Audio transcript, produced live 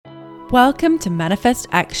Welcome to Manifest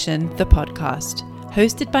Action, the podcast,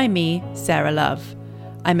 hosted by me, Sarah Love.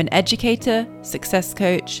 I'm an educator, success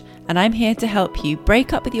coach, and I'm here to help you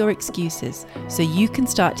break up with your excuses so you can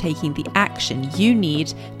start taking the action you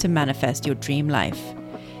need to manifest your dream life.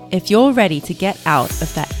 If you're ready to get out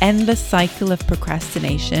of that endless cycle of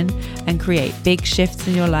procrastination and create big shifts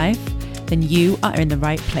in your life, then you are in the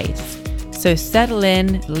right place. So settle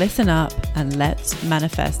in, listen up, and let's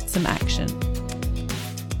manifest some action.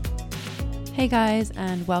 Hey guys,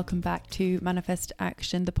 and welcome back to Manifest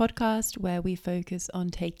Action, the podcast where we focus on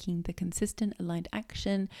taking the consistent aligned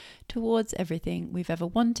action towards everything we've ever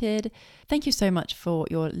wanted. Thank you so much for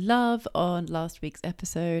your love on last week's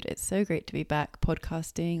episode. It's so great to be back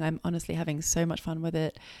podcasting. I'm honestly having so much fun with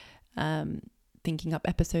it, thinking up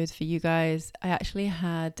episodes for you guys. I actually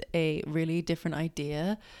had a really different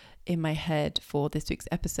idea in my head for this week's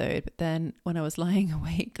episode, but then when I was lying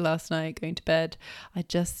awake last night going to bed, I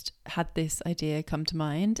just had this idea come to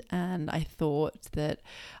mind, and I thought that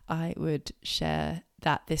I would share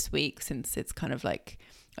that this week since it's kind of like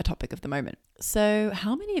a topic of the moment. So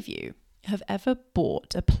how many of you have ever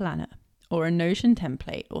bought a planner or a Notion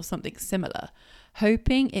template or something similar,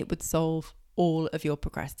 hoping it would solve all of your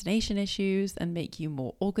procrastination issues and make you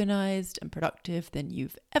more organized and productive than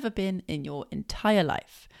you've ever been in your entire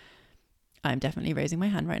life? I'm definitely raising my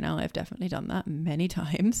hand right now. I've definitely done that many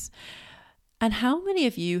times. And how many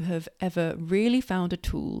of you have ever really found a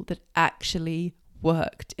tool that actually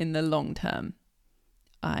worked in the long term?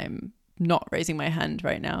 I'm not raising my hand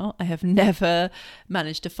right now. I have never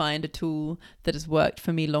managed to find a tool that has worked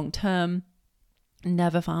for me long term.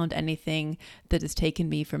 Never found anything that has taken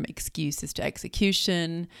me from excuses to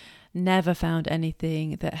execution. Never found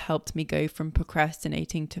anything that helped me go from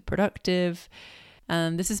procrastinating to productive.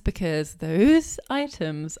 And this is because those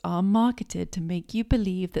items are marketed to make you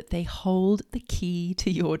believe that they hold the key to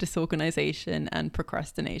your disorganization and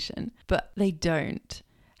procrastination, but they don't.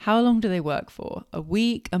 How long do they work for? A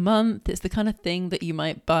week, a month? It's the kind of thing that you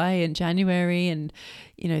might buy in January and,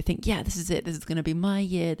 think, yeah, this is it. This is going to be my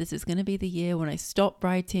year. This is going to be the year when I stop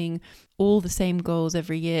writing all the same goals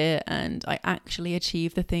every year and I actually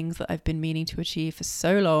achieve the things that I've been meaning to achieve for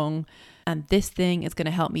so long. And this thing is going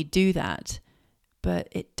to help me do that. But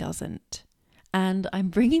it doesn't. And I'm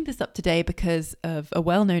bringing this up today because of a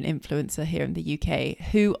well-known influencer here in the UK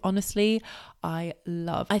who honestly I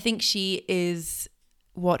love. I think she is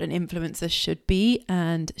what an influencer should be,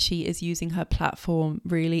 and she is using her platform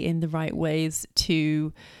really in the right ways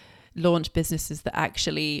to launch businesses that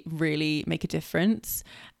actually really make a difference.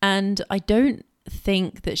 And I don't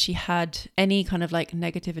think that she had any kind of like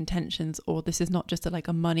negative intentions, or this is not just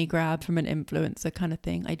a money grab from an influencer kind of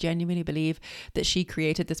thing. I genuinely believe that she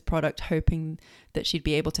created this product hoping that she'd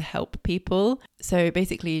be able to help people. So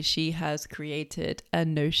basically she has created a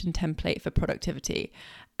Notion template for productivity.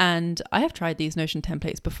 And I have tried these Notion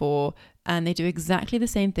templates before, and they do exactly the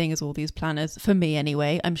same thing as all these planners, for me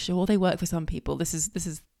anyway. I'm sure they work for some people. This is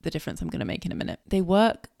the difference I'm going to make in a minute. They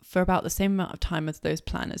work for about the same amount of time as those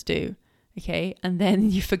planners do. Okay. And then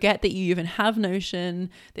you forget that you even have Notion,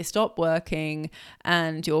 they stop working,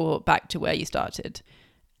 and you're back to where you started.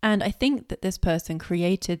 And I think that this person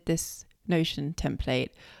created this Notion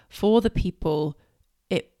template for the people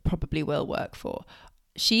it probably will work for.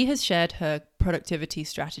 She has shared her productivity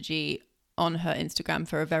strategy on her Instagram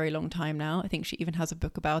for a very long time now. I think she even has a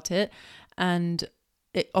book about it, and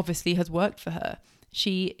it obviously has worked for her.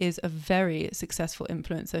 She is a very successful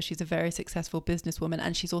influencer. She's a very successful businesswoman,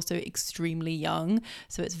 and she's also extremely young.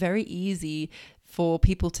 So it's very easy for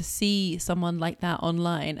people to see someone like that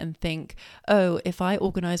online and think, oh, if I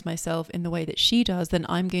organize myself in the way that she does, then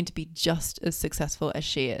I'm going to be just as successful as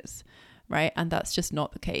she is, right? And that's just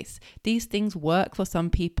not the case. These things work for some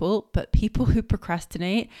people, but people who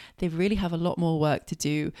procrastinate, they really have a lot more work to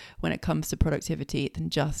do when it comes to productivity than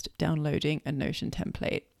just downloading a Notion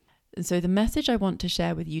template. And so the message I want to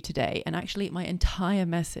share with you today, and actually my entire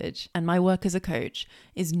message and my work as a coach,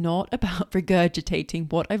 is not about regurgitating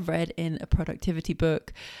what I've read in a productivity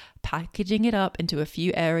book, packaging it up into a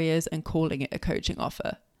few areas and calling it a coaching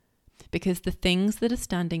offer. Because the things that are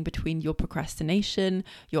standing between your procrastination,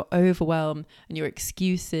 your overwhelm, and your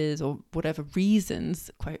excuses or whatever reasons,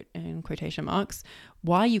 quote in quotation marks,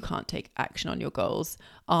 why you can't take action on your goals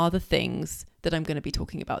are the things that I'm going to be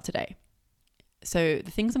talking about today. So the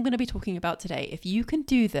things I'm going to be talking about today, if you can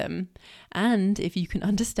do them, and if you can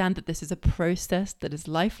understand that this is a process that is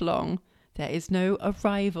lifelong, there is no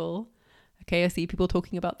arrival. Okay, I see people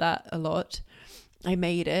talking about that a lot. I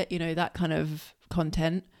made it, that kind of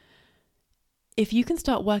content. If you can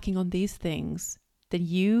start working on these things, then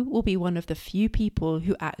you will be one of the few people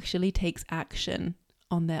who actually takes action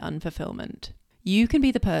on their unfulfillment. You can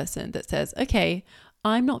be the person that says, okay,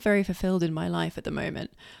 I'm not very fulfilled in my life at the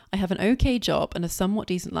moment. I have an okay job and a somewhat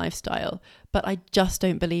decent lifestyle, but I just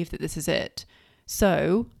don't believe that this is it.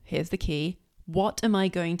 So here's the key. What am I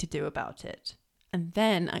going to do about it? And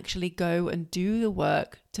then actually go and do the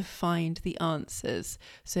work to find the answers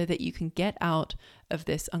so that you can get out of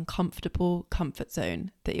this uncomfortable comfort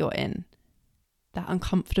zone that you're in. That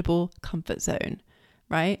uncomfortable comfort zone,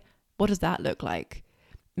 right? What does that look like?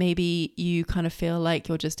 Maybe you kind of feel like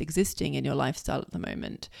you're just existing in your lifestyle at the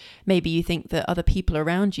moment. Maybe you think that other people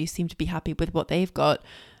around you seem to be happy with what they've got,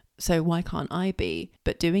 so why can't I be?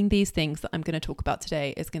 But doing these things that I'm going to talk about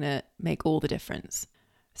today is going to make all the difference.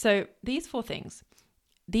 So these 4 things,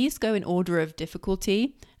 these go in order of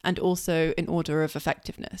difficulty and also in order of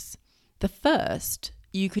effectiveness. The first,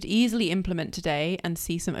 you could easily implement today and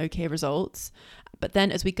see some okay results. But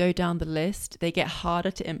then as we go down the list, they get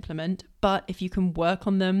harder to implement. But if you can work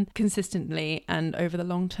on them consistently and over the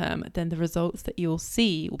long term, then the results that you'll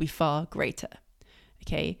see will be far greater.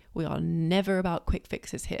 Okay, we are never about quick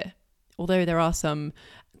fixes here, although there are some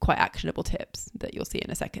quite actionable tips that you'll see in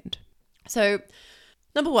a second. So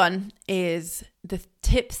number 1 is the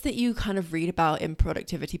tips that you kind of read about in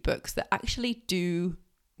productivity books that actually do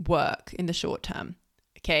work in the short term.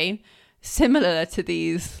 Okay, similar to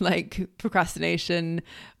these like procrastination,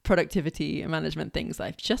 productivity management things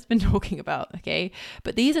I've just been talking about. Okay,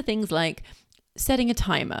 but these are things like setting a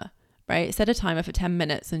timer. Right? Set a timer for 10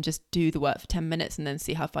 minutes and just do the work for 10 minutes and then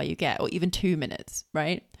see how far you get, or even 2 minutes,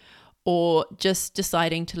 right? Or just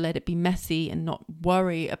deciding to let it be messy and not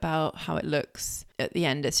worry about how it looks at the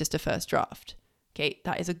end. It's just a first draft. Okay,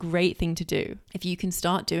 that is a great thing to do. If you can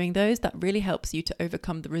start doing those, that really helps you to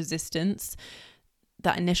overcome the resistance,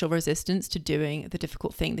 that initial resistance to doing the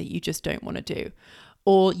difficult thing that you just don't want to do.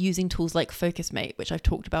 Or using tools like FocusMate, which I've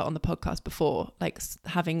talked about on the podcast before, like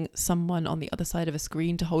having someone on the other side of a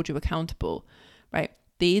screen to hold you accountable, right?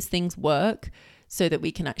 These things work so that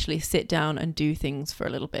we can actually sit down and do things for a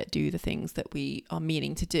little bit, do the things that we are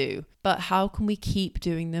meaning to do. But how can we keep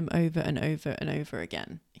doing them over and over and over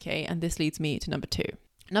again? Okay, and this leads me to number 2.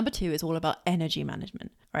 Number 2 is all about energy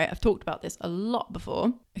management, right? I've talked about this a lot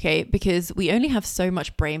before, okay, because we only have so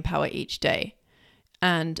much brain power each day.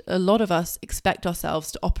 And a lot of us expect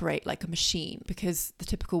ourselves to operate like a machine because the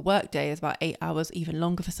typical workday is about 8 hours, even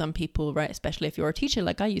longer for some people, right? Especially if you're a teacher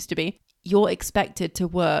like I used to be. You're expected to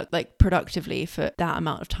work like productively for that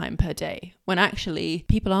amount of time per day, when actually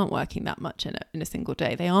people aren't working that much in a single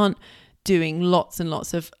day. They aren't doing lots and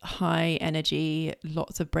lots of high energy,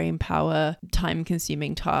 lots of brain power, time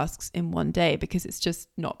consuming tasks in one day because it's just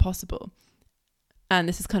not possible. And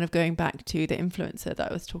this is kind of going back to the influencer that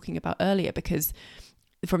I was talking about earlier, because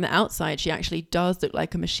from the outside, she actually does look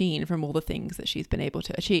like a machine from all the things that she's been able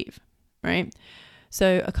to achieve, right?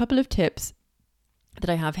 So a couple of tips that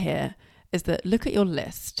I have here is that look at your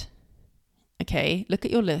list, okay? Look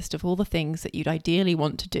at your list of all the things that you'd ideally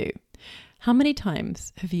want to do. How many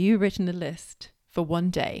times have you written a list for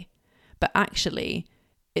one day, but actually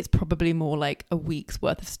it's probably more like a week's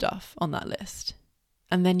worth of stuff on that list?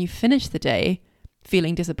 And then you finish the day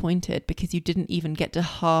feeling disappointed because you didn't even get to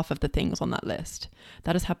half of the things on that list.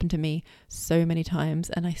 That has happened to me so many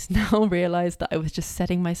times, and I now realize that I was just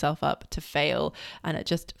setting myself up to fail, and it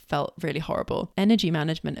just felt really horrible. Energy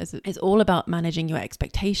management is all about managing your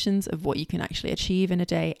expectations of what you can actually achieve in a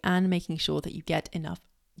day and making sure that you get enough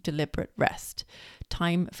deliberate rest.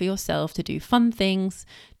 Time for yourself to do fun things,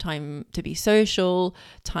 time to be social,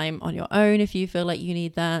 time on your own if you feel like you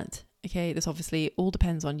need that. Okay, this obviously all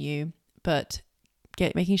depends on you, but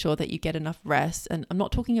making sure that you get enough rest. And I'm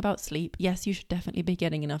not talking about sleep. Yes, you should definitely be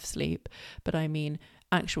getting enough sleep, but I mean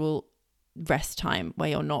actual rest time where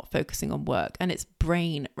you're not focusing on work, and it's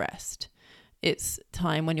brain rest. It's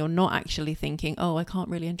time when you're not actually thinking, oh, I can't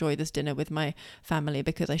really enjoy this dinner with my family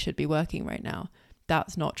because I should be working right now.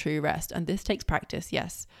 That's not true rest. And this takes practice,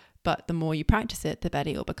 yes, but the more you practice it, the better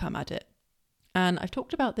you'll become at it. And I've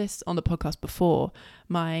talked about this on the podcast before,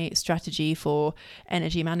 my strategy for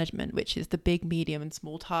energy management, which is the big, medium and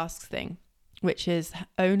small tasks thing, which is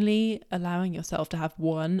only allowing yourself to have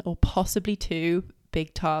 1 or possibly 2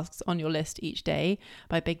 big tasks on your list each day.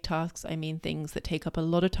 By big tasks, I mean things that take up a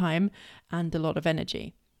lot of time and a lot of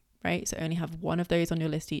energy, right? So only have 1 of those on your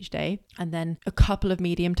list each day, and then a couple of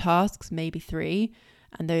medium tasks, maybe 3.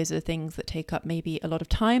 And those are the things that take up maybe a lot of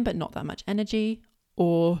time, but not that much energy,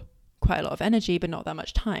 or quite a lot of energy, but not that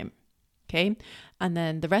much time. Okay. And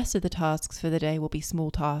then the rest of the tasks for the day will be small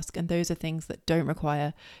tasks. And those are things that don't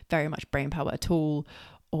require very much brain power at all,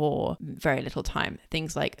 or very little time.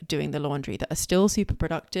 Things like doing the laundry that are still super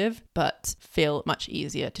productive, but feel much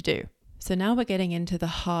easier to do. So now we're getting into the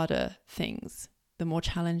harder things, the more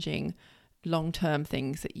challenging long-term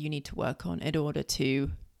things that you need to work on in order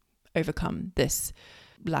to overcome this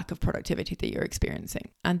lack of productivity that you're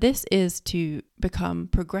experiencing. And this is to become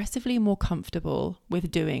progressively more comfortable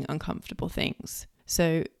with doing uncomfortable things.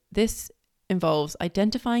 So this involves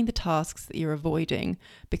identifying the tasks that you're avoiding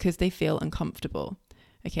because they feel uncomfortable.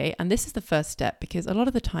 Okay, and this is the first step, because a lot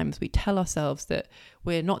of the times we tell ourselves that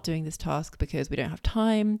we're not doing this task because we don't have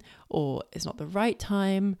time, or it's not the right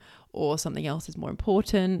time, or something else is more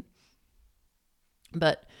important.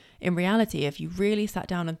 But in reality, if you really sat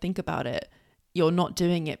down and think about it, you're not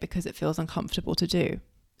doing it because it feels uncomfortable to do.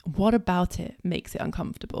 What about it makes it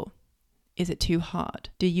uncomfortable? Is it too hard?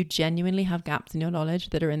 Do you genuinely have gaps in your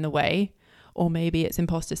knowledge that are in the way? Or maybe it's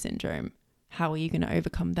imposter syndrome. How are you going to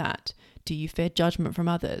overcome that? Do you fear judgment from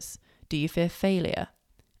others? Do you fear failure?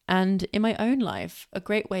 And in my own life, a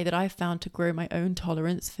great way that I've found to grow my own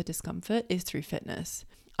tolerance for discomfort is through fitness.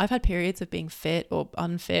 I've had periods of being fit or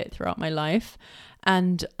unfit throughout my life,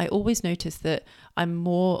 and I always notice that I'm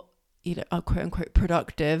more, quote unquote,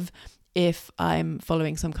 productive if I'm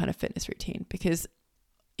following some kind of fitness routine, because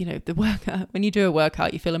the workout, when you do a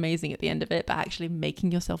workout, you feel amazing at the end of it, but actually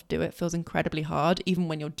making yourself do it feels incredibly hard. Even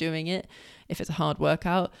when you're doing it, if it's a hard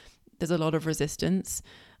workout, there's a lot of resistance.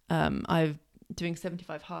 I'm doing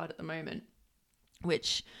 75 hard at the moment,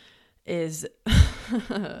 which is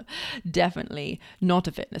definitely not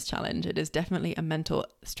a fitness challenge. It is definitely a mental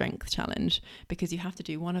strength challenge, because you have to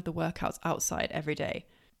do one of the workouts outside every day.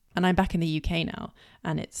 And I'm back in the UK now,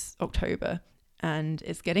 and it's October, and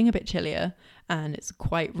it's getting a bit chillier, and it's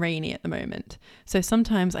quite rainy at the moment. So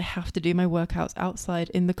sometimes I have to do my workouts outside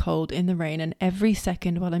in the cold, in the rain, and every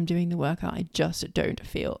second while I'm doing the workout, I just don't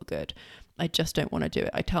feel good. I just don't want to do it.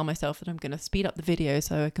 I tell myself that I'm going to speed up the video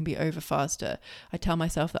so I can be over faster. I tell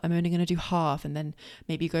myself that I'm only going to do half and then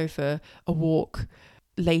maybe go for a walk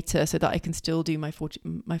later so that I can still do my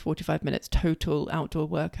 45 minutes total outdoor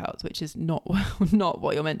workouts, which is not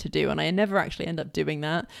what you're meant to do. And I never actually end up doing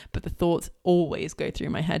that, but the thoughts always go through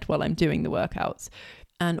my head while I'm doing the workouts.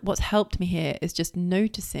 And what's helped me here is just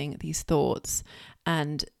noticing these thoughts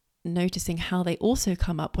and noticing how they also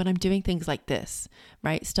come up when I'm doing things like this,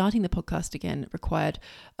 right? Starting the podcast again required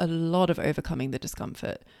a lot of overcoming the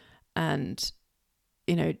discomfort, and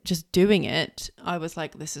just doing it, I was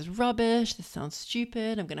like, this is rubbish, this sounds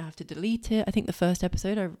stupid, I'm gonna have to delete it. I think the first ever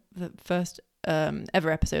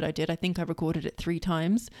episode I did, I think I recorded it 3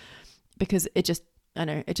 times because it just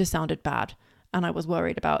sounded bad, and I was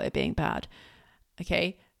worried about it being bad.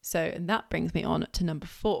 Okay, so, and that brings me on to number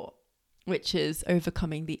 4, which is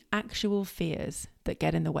overcoming the actual fears that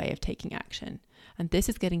get in the way of taking action. And this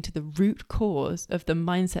is getting to the root cause of the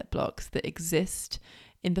mindset blocks that exist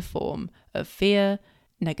in the form of fear,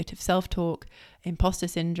 negative self-talk, imposter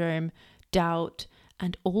syndrome, doubt,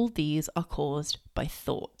 and all these are caused by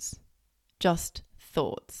thoughts. Just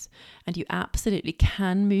thoughts. And you absolutely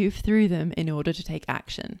can move through them in order to take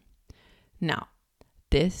action. Now,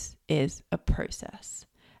 this is a process.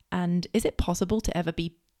 And is it possible to ever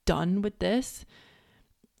be done with this?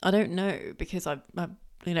 I don't know, because I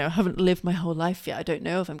haven't lived my whole life yet. I don't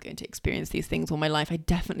know if I'm going to experience these things all my life. I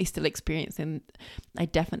definitely still experience them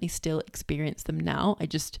now. I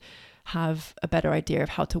just have a better idea of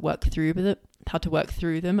how to work through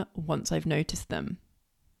them once I've noticed them.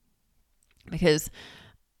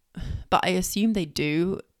 But I assume they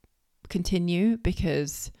do continue,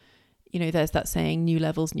 because there's that saying, new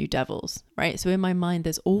levels, new devils, right? So in my mind,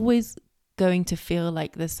 there's always going to feel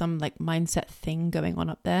like there's some mindset thing going on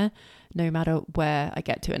up there, no matter where I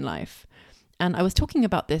get to in life. And I was talking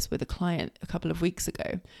about this with a client a couple of weeks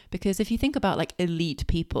ago, because if you think about elite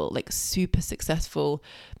people, super successful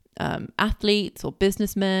athletes or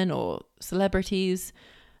businessmen or celebrities,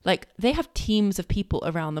 they have teams of people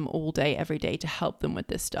around them all day, every day to help them with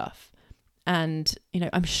this stuff. And,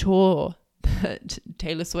 I'm sure that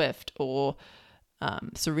Taylor Swift or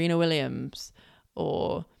Serena Williams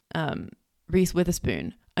or Reese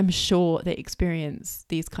Witherspoon, I'm sure they experience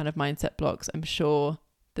these kind of mindset blocks. I'm sure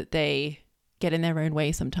that they get in their own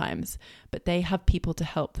way sometimes, but they have people to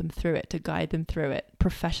help them through it, to guide them through it.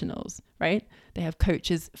 Professionals, right? They have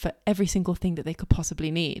coaches for every single thing that they could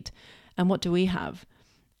possibly need. And what do we have?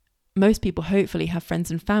 Most people hopefully have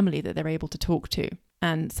friends and family that they're able to talk to.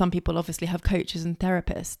 And some people obviously have coaches and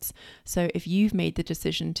therapists. So if you've made the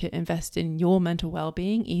decision to invest in your mental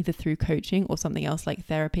well-being, either through coaching or something else like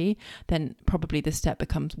therapy, then probably this step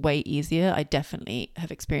becomes way easier. I definitely have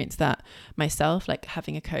experienced that myself.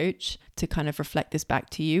 Having a coach to kind of reflect this back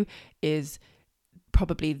to you is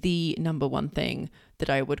probably the number one thing that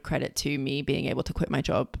I would credit to me being able to quit my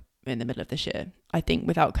job in the middle of this year. I think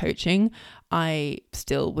without coaching, I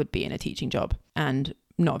still would be in a teaching job and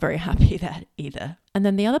not very happy there either. And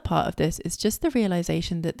then the other part of this is just the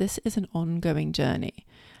realization that this is an ongoing journey.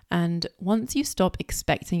 And once you stop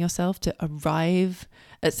expecting yourself to arrive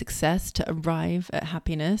at success, to arrive at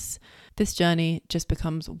happiness, this journey just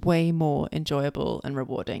becomes way more enjoyable and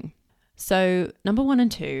rewarding. So number 1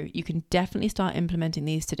 and 2, you can definitely start implementing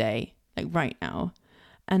these today, like right now.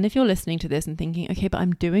 And if you're listening to this and thinking, okay, but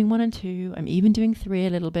I'm doing 1 and 2, I'm even doing 3 a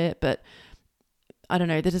little bit, but I don't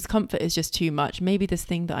know, the discomfort is just too much. Maybe this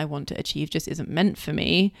thing that I want to achieve just isn't meant for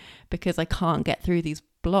me because I can't get through these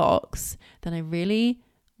blocks. Then I really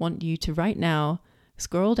want you to right now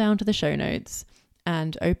scroll down to the show notes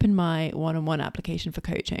and open my one-on-one application for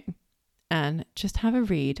coaching and just have a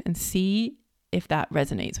read and see if that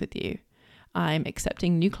resonates with you. I'm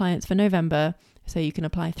accepting new clients for November, so you can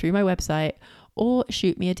apply through my website or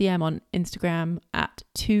shoot me a DM on Instagram at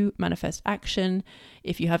 @2manifestaction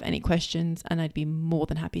if you have any questions, and I'd be more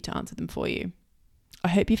than happy to answer them for you. I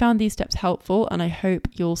hope you found these steps helpful, and I hope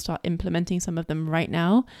you'll start implementing some of them right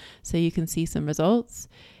now so you can see some results.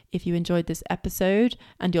 If you enjoyed this episode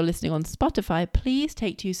and you're listening on Spotify, please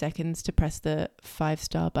take 2 seconds to press the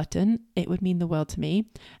 5-star button. It would mean the world to me.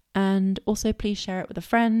 And also please share it with a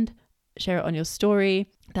friend, share it on your story.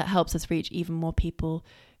 That helps us reach even more people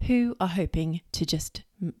who are hoping to just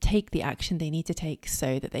take the action they need to take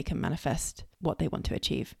so that they can manifest what they want to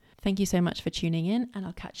achieve. Thank you so much for tuning in, and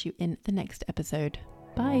I'll catch you in the next episode.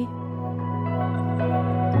 Bye.